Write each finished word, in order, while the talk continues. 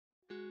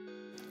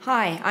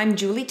Hi, I'm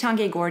Julie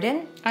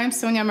Tanguay-Gordon. I'm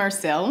Sonia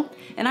Marcel.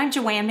 And I'm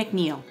Joanne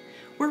McNeil.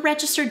 We're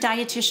registered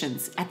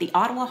dietitians at the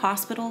Ottawa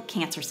Hospital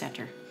Cancer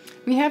Centre.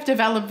 We have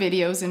developed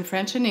videos in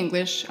French and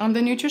English on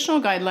the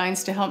nutritional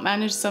guidelines to help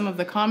manage some of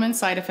the common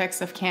side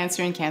effects of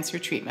cancer and cancer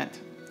treatment.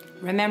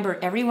 Remember,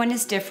 everyone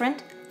is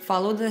different.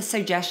 Follow the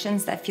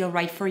suggestions that feel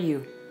right for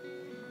you.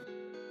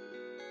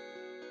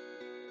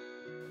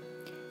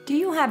 Do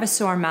you have a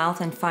sore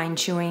mouth and find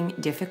chewing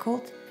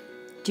difficult?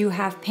 Do you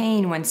have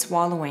pain when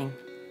swallowing?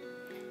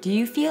 Do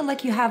you feel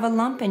like you have a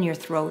lump in your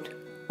throat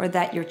or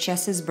that your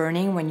chest is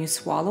burning when you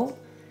swallow?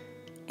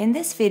 In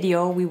this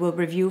video, we will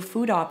review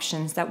food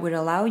options that would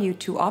allow you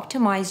to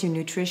optimize your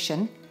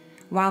nutrition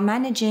while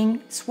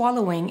managing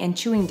swallowing and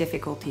chewing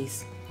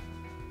difficulties.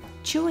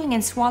 Chewing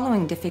and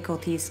swallowing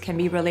difficulties can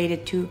be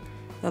related to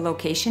the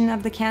location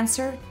of the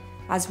cancer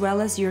as well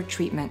as your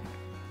treatment.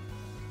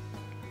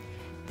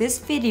 This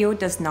video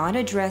does not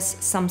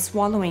address some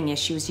swallowing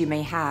issues you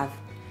may have.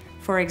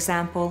 For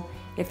example,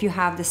 if you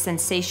have the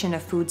sensation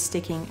of food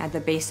sticking at the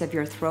base of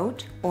your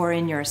throat or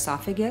in your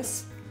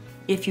esophagus,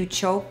 if you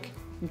choke,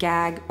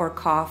 gag, or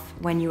cough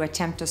when you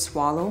attempt to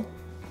swallow,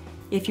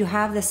 if you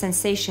have the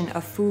sensation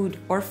of food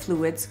or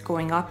fluids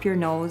going up your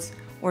nose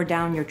or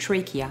down your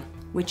trachea,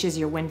 which is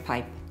your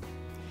windpipe,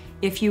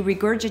 if you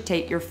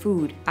regurgitate your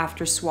food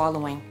after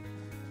swallowing.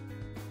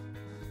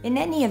 In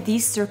any of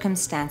these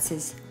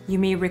circumstances, you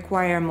may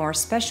require a more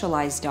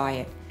specialized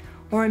diet,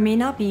 or it may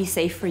not be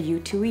safe for you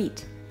to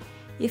eat.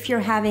 If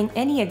you're having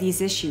any of these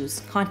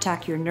issues,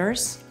 contact your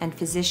nurse and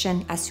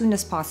physician as soon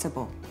as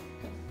possible.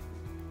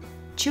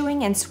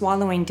 Chewing and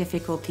swallowing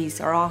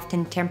difficulties are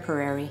often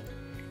temporary.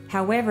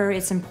 However,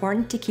 it's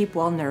important to keep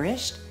well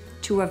nourished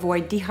to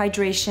avoid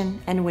dehydration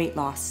and weight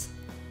loss.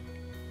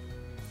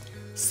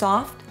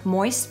 Soft,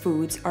 moist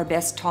foods are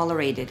best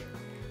tolerated.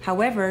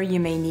 However, you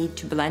may need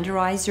to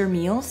blenderize your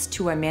meals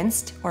to a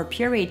minced or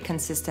pureed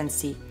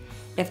consistency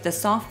if the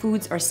soft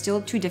foods are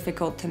still too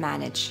difficult to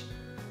manage.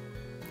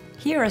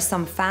 Here are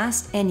some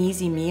fast and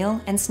easy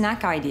meal and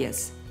snack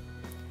ideas.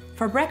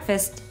 For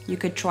breakfast, you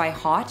could try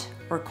hot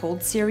or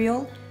cold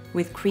cereal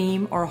with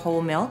cream or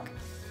whole milk,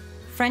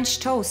 French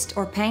toast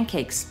or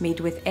pancakes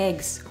made with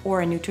eggs or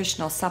a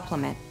nutritional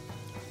supplement.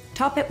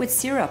 Top it with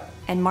syrup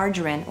and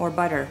margarine or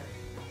butter.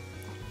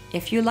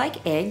 If you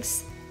like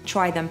eggs,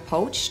 try them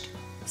poached,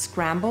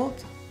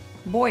 scrambled,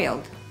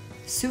 boiled,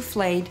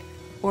 souffled,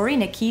 or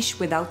in a quiche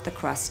without the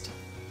crust.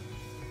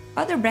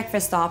 Other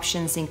breakfast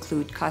options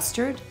include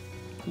custard,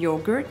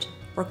 yogurt,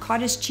 or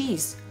cottage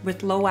cheese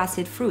with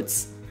low-acid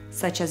fruits,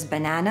 such as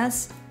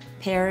bananas,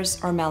 pears,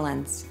 or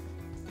melons.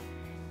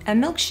 A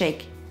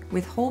milkshake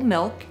with whole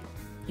milk,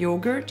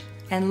 yogurt,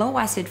 and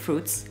low-acid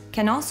fruits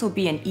can also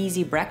be an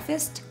easy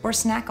breakfast or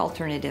snack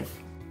alternative.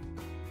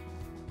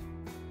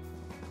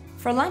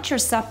 For lunch or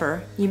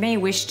supper, you may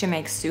wish to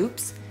make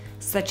soups,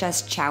 such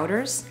as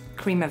chowders,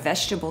 cream of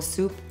vegetable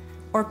soup,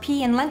 or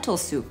pea and lentil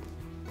soup.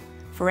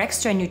 For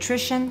extra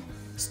nutrition,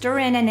 stir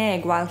in an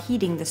egg while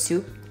heating the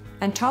soup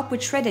and top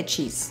with shredded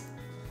cheese.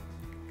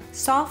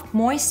 Soft,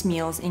 moist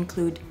meals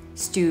include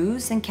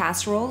stews and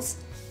casseroles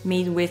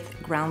made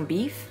with ground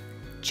beef,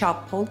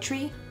 chopped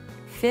poultry,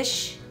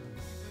 fish,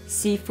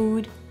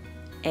 seafood,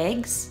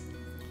 eggs,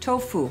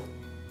 tofu,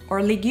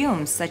 or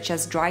legumes such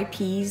as dry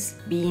peas,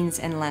 beans,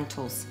 and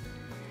lentils.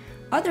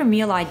 Other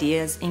meal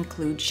ideas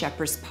include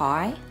shepherd's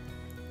pie,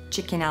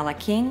 chicken a la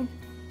king,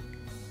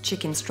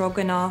 chicken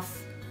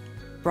stroganoff,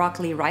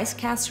 broccoli rice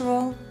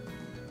casserole,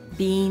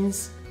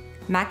 beans,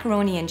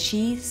 macaroni and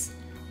cheese,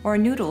 or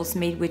noodles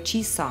made with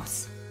cheese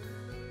sauce.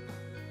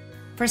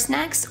 For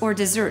snacks or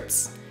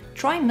desserts,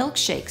 try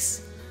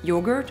milkshakes,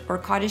 yogurt or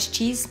cottage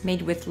cheese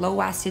made with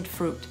low-acid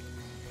fruit,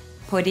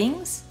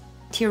 puddings,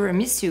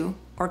 tiramisu,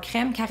 or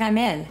crème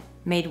caramel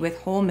made with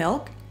whole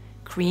milk,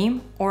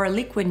 cream, or a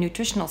liquid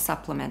nutritional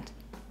supplement.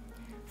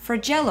 For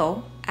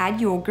jello,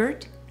 add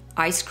yogurt,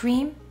 ice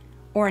cream,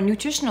 or a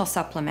nutritional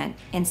supplement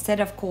instead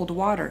of cold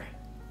water.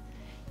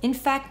 In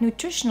fact,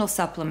 nutritional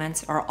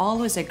supplements are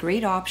always a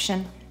great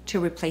option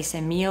to replace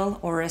a meal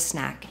or a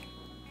snack.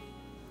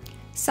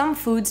 Some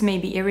foods may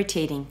be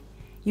irritating.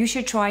 You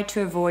should try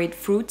to avoid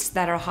fruits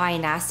that are high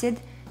in acid,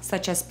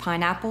 such as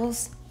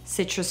pineapples,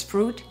 citrus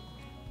fruit,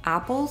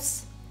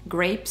 apples,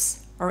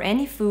 grapes, or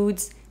any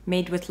foods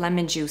made with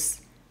lemon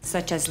juice,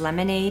 such as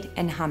lemonade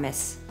and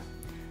hummus.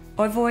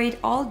 Avoid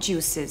all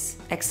juices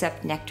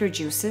except nectar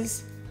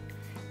juices,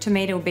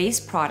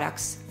 tomato-based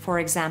products, for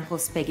example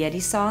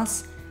spaghetti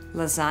sauce,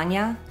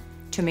 lasagna,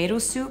 tomato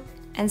soup,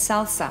 and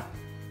salsa.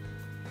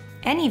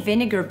 Any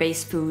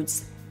vinegar-based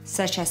foods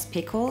such as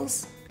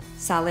pickles,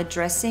 salad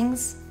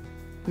dressings,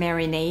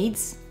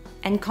 marinades,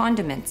 and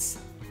condiments.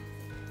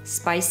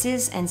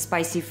 Spices and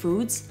spicy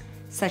foods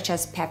such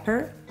as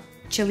pepper,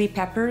 chili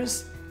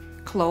peppers,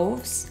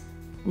 cloves,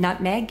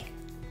 nutmeg,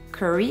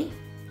 curry,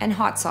 and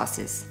hot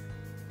sauces.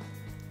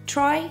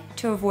 Try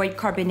to avoid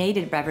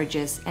carbonated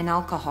beverages and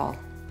alcohol.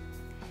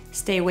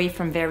 Stay away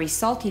from very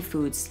salty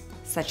foods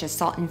such as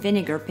salt and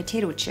vinegar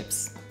potato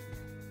chips.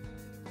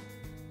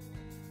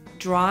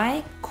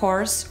 Dry,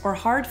 coarse, or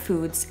hard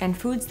foods and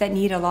foods that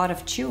need a lot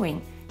of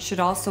chewing should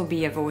also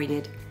be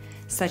avoided,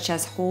 such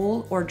as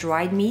whole or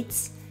dried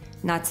meats,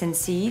 nuts and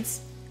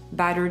seeds,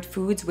 battered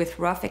foods with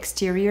rough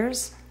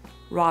exteriors,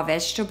 raw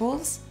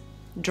vegetables,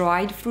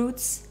 dried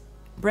fruits,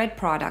 bread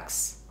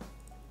products,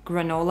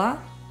 granola,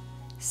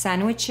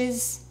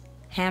 sandwiches,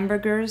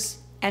 hamburgers,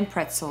 and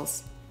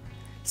pretzels.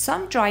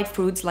 Some dried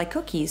foods like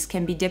cookies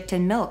can be dipped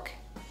in milk,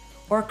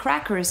 or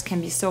crackers can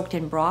be soaked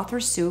in broth or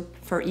soup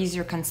for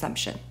easier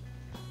consumption.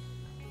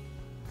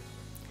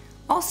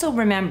 Also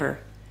remember,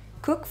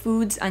 cook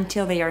foods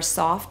until they are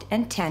soft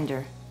and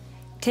tender.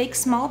 Take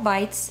small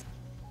bites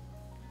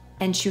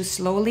and chew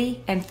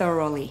slowly and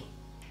thoroughly.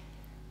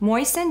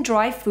 Moisten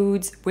dry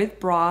foods with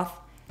broth,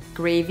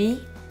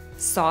 gravy,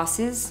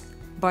 sauces,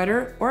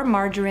 butter or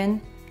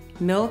margarine,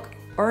 milk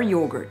or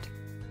yogurt.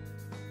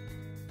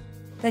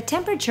 The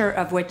temperature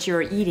of what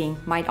you're eating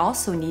might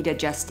also need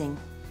adjusting.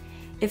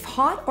 If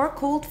hot or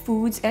cold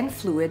foods and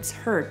fluids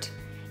hurt,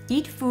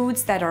 eat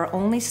foods that are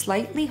only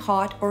slightly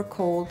hot or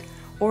cold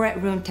or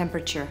at room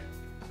temperature.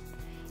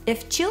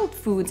 If chilled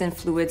foods and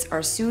fluids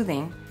are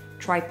soothing,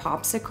 try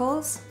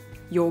popsicles,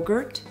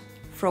 yogurt,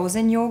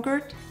 frozen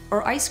yogurt,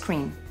 or ice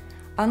cream,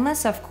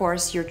 unless of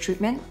course your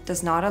treatment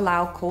does not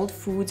allow cold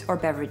foods or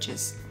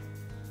beverages.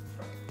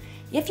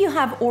 If you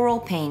have oral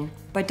pain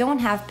but don't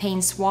have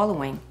pain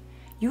swallowing,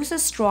 use a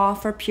straw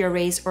for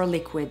purees or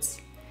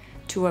liquids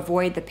to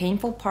avoid the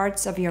painful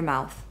parts of your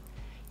mouth.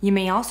 You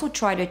may also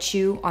try to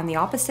chew on the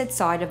opposite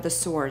side of the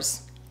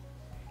sores.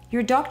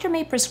 Your doctor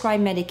may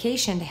prescribe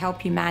medication to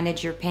help you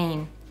manage your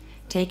pain.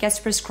 Take as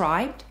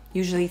prescribed,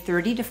 usually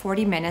 30 to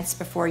 40 minutes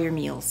before your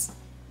meals.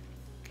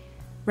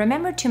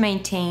 Remember to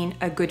maintain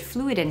a good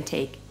fluid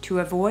intake to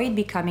avoid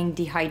becoming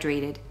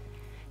dehydrated.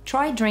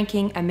 Try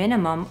drinking a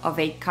minimum of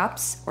 8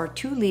 cups or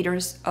 2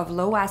 liters of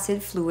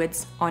low-acid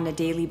fluids on a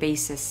daily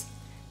basis,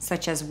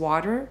 such as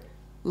water,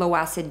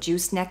 low-acid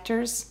juice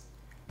nectars,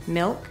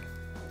 milk,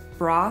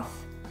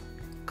 broth,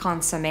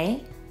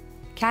 consommé,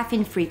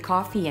 caffeine-free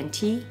coffee and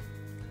tea,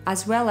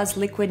 as well as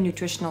liquid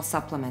nutritional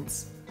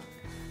supplements.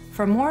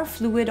 For more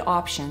fluid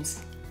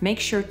options, make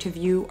sure to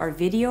view our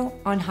video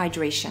on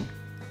hydration.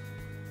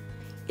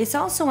 It's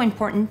also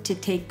important to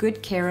take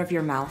good care of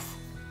your mouth.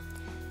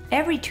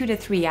 Every 2 to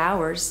 3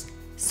 hours,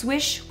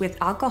 swish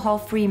with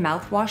alcohol-free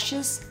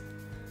mouthwashes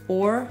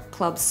or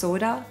club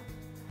soda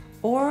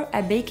or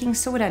a baking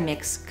soda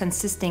mix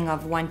consisting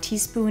of 1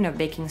 teaspoon of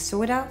baking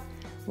soda,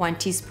 1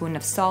 teaspoon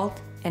of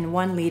salt, and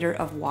 1 liter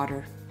of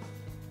water.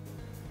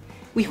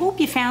 We hope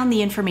you found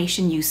the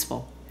information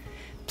useful.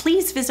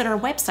 Please visit our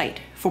website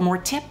for more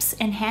tips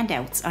and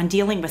handouts on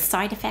dealing with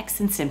side effects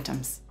and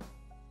symptoms.